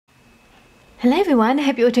Hello everyone, I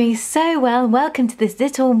hope you're all doing so well. Welcome to this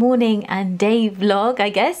little morning and day vlog,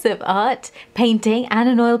 I guess, of art, painting and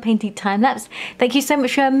an oil painting time lapse. Thank you so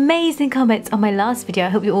much for your amazing comments on my last video. I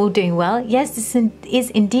hope you're all doing well. Yes, this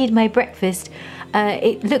is indeed my breakfast.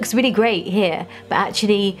 It looks really great here, but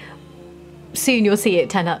actually soon you'll see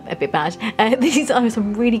it turn up a bit bad. These are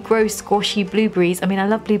some really gross squashy blueberries. I mean, I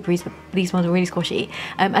love blueberries, but these ones are really squashy.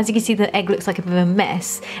 As you can see, the egg looks like a bit of a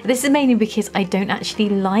mess. This is mainly because I don't actually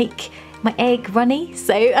like my egg runny,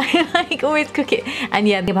 so I like always cook it. And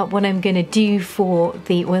yeah, about what I'm gonna do for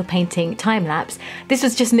the oil painting time lapse. This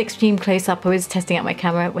was just an extreme close up. I was testing out my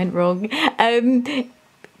camera, it went wrong.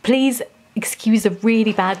 Please excuse the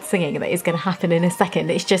really bad singing that is going to happen in a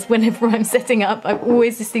second. It's just whenever I'm setting up, I'm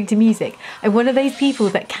always listening to music. I'm one of those people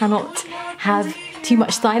that cannot have too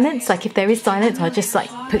much silence. Like if there is silence, I'll just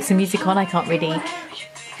like put some music on. I can't really,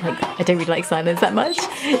 I don't really like silence that much.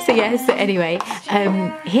 So yeah, so anyway,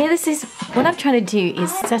 here this is, what I'm trying to do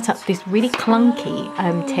is set up this really clunky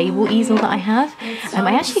table easel that I have.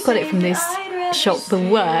 I actually got it from this shop, The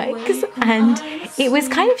Works, and it was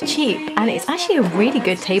kind of cheap, and it's actually a really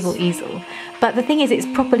good table easel. But the thing is, it's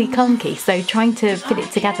properly clunky, so trying to fit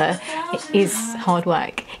it together is hard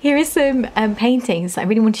work. Here is some paintings I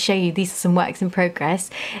really want to show you. These are some works in progress.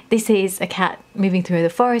 This is a cat moving through the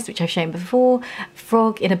forest, which I've shown before.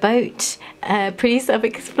 Frog in a boat. Pretty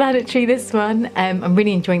self-explanatory, this one. I'm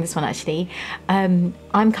really enjoying this one, actually. I'm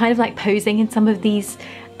kind of like posing in some of these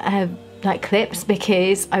like clips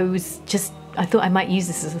because I thought I might use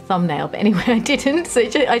this as a thumbnail, but anyway I didn't, so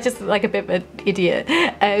I just look like a bit of an idiot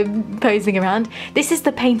posing around. This is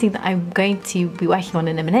the painting that I'm going to be working on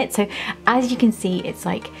in a minute. So as you can see, it's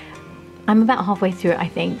like I'm about halfway through it, I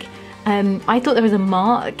think. I thought there was a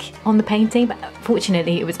mark on the painting, but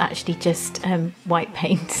fortunately it was actually just white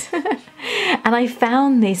paint. And I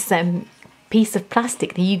found this piece of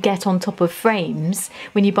plastic that you get on top of frames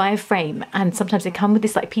when you buy a frame, and sometimes they come with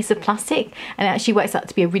this like piece of plastic, and it actually works out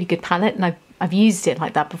to be a really good palette, and I've used it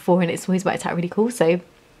like that before and it's always worked out really cool. So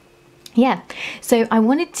yeah, so I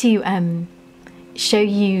wanted to show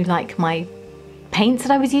you like my paints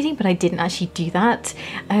that I was using, but I didn't actually do that,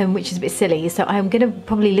 which is a bit silly, so I'm gonna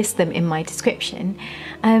probably list them in my description.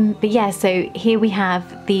 But yeah, so here we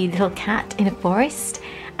have the little cat in a forest,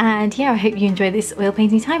 and yeah, I hope you enjoy this oil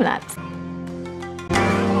painting time lapse.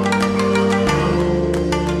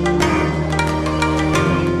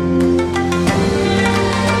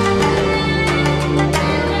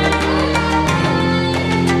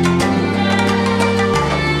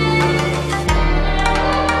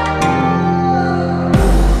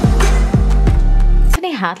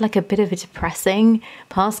 Had like a bit of a depressing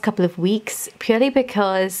past couple of weeks, purely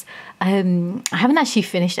because I haven't actually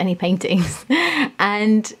finished any paintings,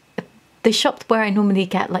 and the shop where I normally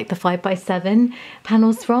get like the 5x7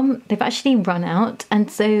 panels from, they've actually run out,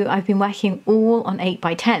 and so I've been working all on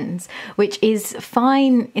 8x10s, which is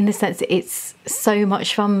fine in the sense that it's so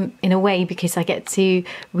much fun in a way because I get to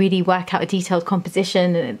really work out a detailed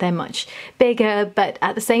composition and they're much bigger, but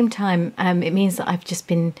at the same time it means that I've just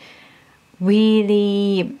been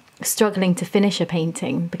really struggling to finish a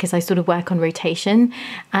painting because I sort of work on rotation,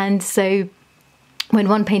 and so when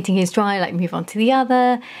one painting is dry, I like move on to the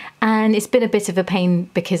other, and it's been a bit of a pain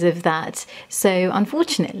because of that. So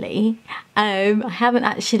unfortunately I haven't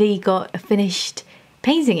actually got a finished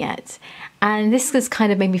painting yet, and this has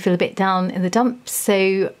kind of made me feel a bit down in the dumps.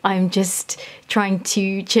 So I'm just trying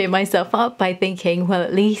to cheer myself up by thinking, well,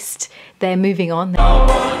 at least they're moving on.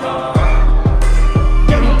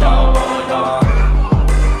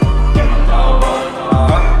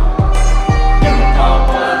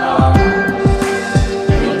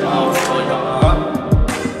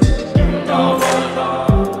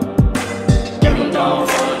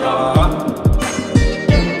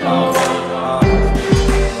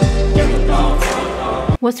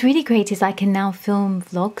 What's really great is I can now film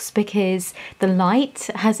vlogs because the light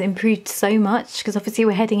has improved so much, because obviously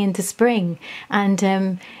we're heading into spring,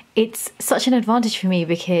 and it's such an advantage for me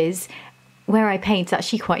because where I paint is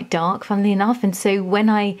actually quite dark, funnily enough, and so when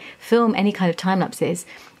I film any kind of time lapses,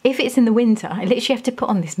 if it's in the winter, I literally have to put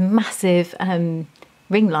on this massive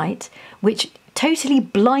ring light, which totally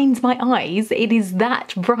blinds my eyes. It is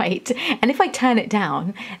that bright, and if I turn it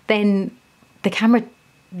down, then the camera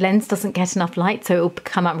lens doesn't get enough light, so it'll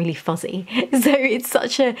come out really fuzzy. So it's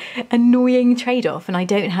such a annoying trade-off, and I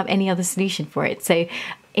don't have any other solution for it. So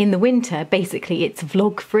in the winter, basically it's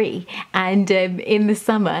vlog free, and in the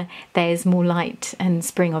summer there's more light, and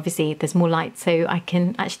spring obviously there's more light, so I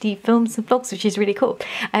can actually film some vlogs, which is really cool.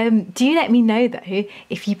 Do let me know though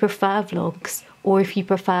if you prefer vlogs or if you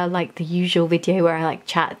prefer like the usual video where I like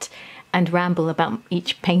chat and ramble about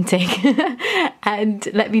each painting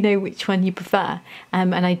and let me know which one you prefer.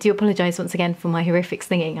 And I do apologise once again for my horrific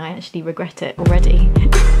singing. I actually regret it already.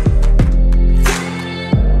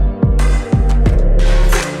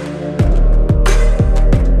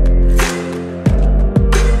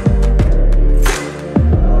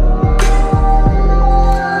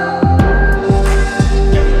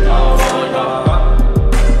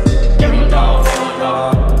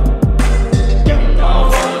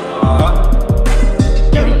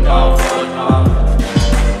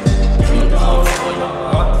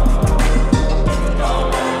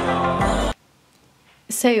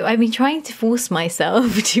 So I've been trying to force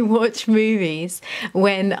myself to watch movies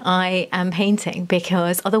when I am painting,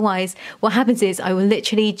 because otherwise what happens is I will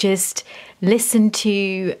literally just listen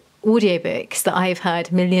to audiobooks that I've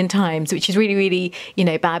heard a million times, which is really, really, you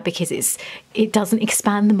know, bad, because it doesn't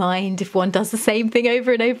expand the mind if one does the same thing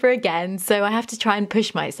over and over again. So I have to try and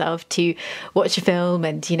push myself to watch a film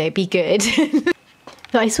and, you know, be good.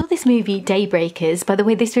 So I saw this movie, Daybreakers. By the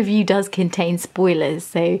way, this review does contain spoilers,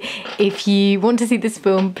 so if you want to see this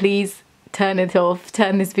film, please turn it off,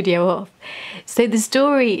 turn this video off. So the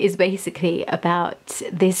story is basically about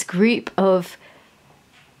this group of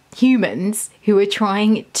humans who are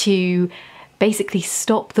trying to basically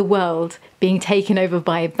stop the world being taken over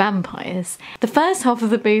by vampires. The first half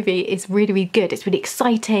of the movie is really, really good. It's really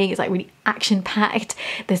exciting. It's like really action-packed.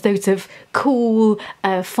 There's loads of cool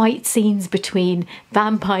fight scenes between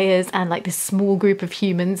vampires and like this small group of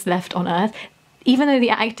humans left on Earth, even though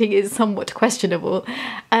the acting is somewhat questionable.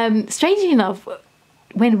 Strangely enough,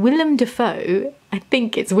 when Willem Dafoe, I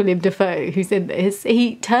think it's Willem Dafoe who's in this,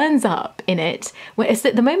 he turns up in it.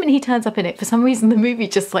 The moment he turns up in it, for some reason the movie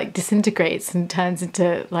just like disintegrates and turns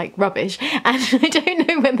into like rubbish. And I don't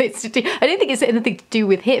know whether it's I don't think it's anything to do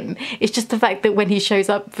with him. It's just the fact that when he shows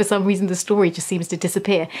up, for some reason the story just seems to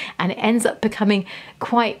disappear, and it ends up becoming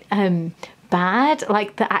quite bad.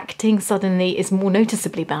 Like the acting suddenly is more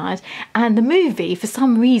noticeably bad, and the movie, for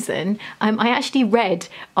some reason, I actually read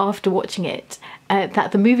after watching it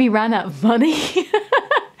that the movie ran out of money.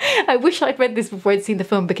 I wish I'd read this before I'd seen the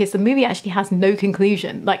film, because the movie actually has no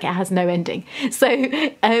conclusion, like it has no ending. So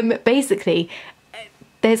basically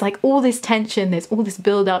there's like all this tension, there's all this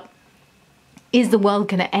build up. Is the world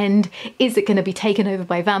going to end? Is it going to be taken over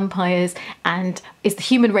by vampires? And is the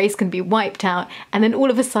human race going to be wiped out? And then all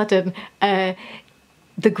of a sudden,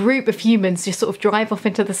 the group of humans just sort of drive off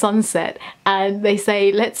into the sunset and they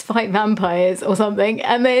say, let's fight vampires or something.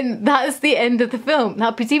 And then that's the end of the film.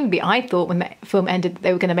 Now, presumably, I thought when the film ended that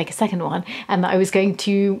they were going to make a second one, and that I was going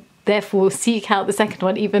to therefore seek out the second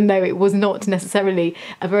one, even though it was not necessarily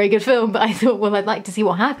a very good film. But I thought, well, I'd like to see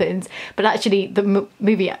what happens. But actually the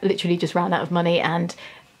movie literally just ran out of money and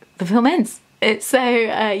the film ends.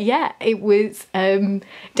 Yeah, it was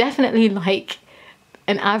definitely like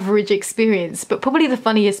an average experience, but probably the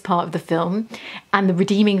funniest part of the film and the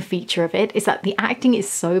redeeming feature of it is that the acting is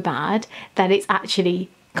so bad that it's actually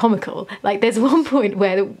comical. Like there's one point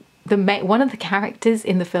where one of the characters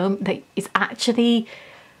in the film that is actually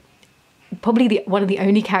probably one of the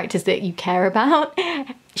only characters that you care about,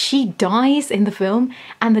 she dies in the film,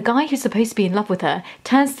 and the guy who's supposed to be in love with her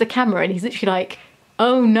turns to the camera and he's literally like,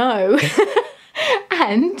 oh no,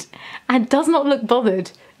 and does not look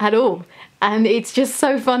bothered at all. And it's just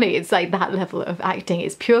so funny. It's like that level of acting.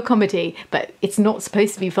 It's pure comedy, but it's not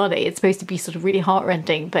supposed to be funny. It's supposed to be sort of really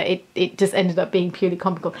heart-rending, but it just ended up being purely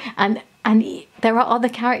comical. And there are other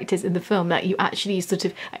characters in the film that you actually sort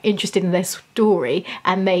of are interested in their story,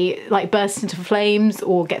 and they like burst into flames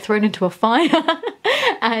or get thrown into a fire.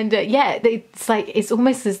 And yeah, it's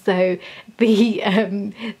almost as though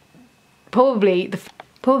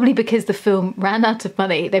probably because the film ran out of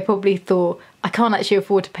money, they probably thought, I can't actually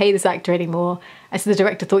afford to pay this actor anymore. And so the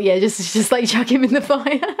director thought, yeah, just like chuck him in the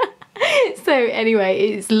fire. So anyway,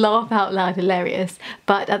 it's laugh out loud hilarious.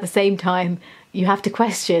 But at the same time, you have to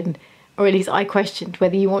question, or at least I questioned,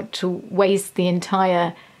 whether you want to waste the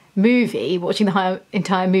entire movie, watching the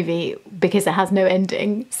entire movie, because it has no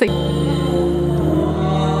ending.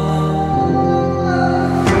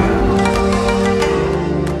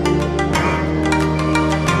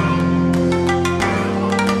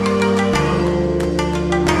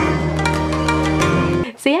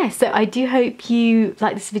 So I do hope you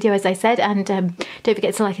like this video, as I said, and don't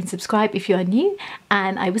forget to like and subscribe if you are new,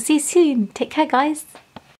 and I will see you soon. Take care, guys.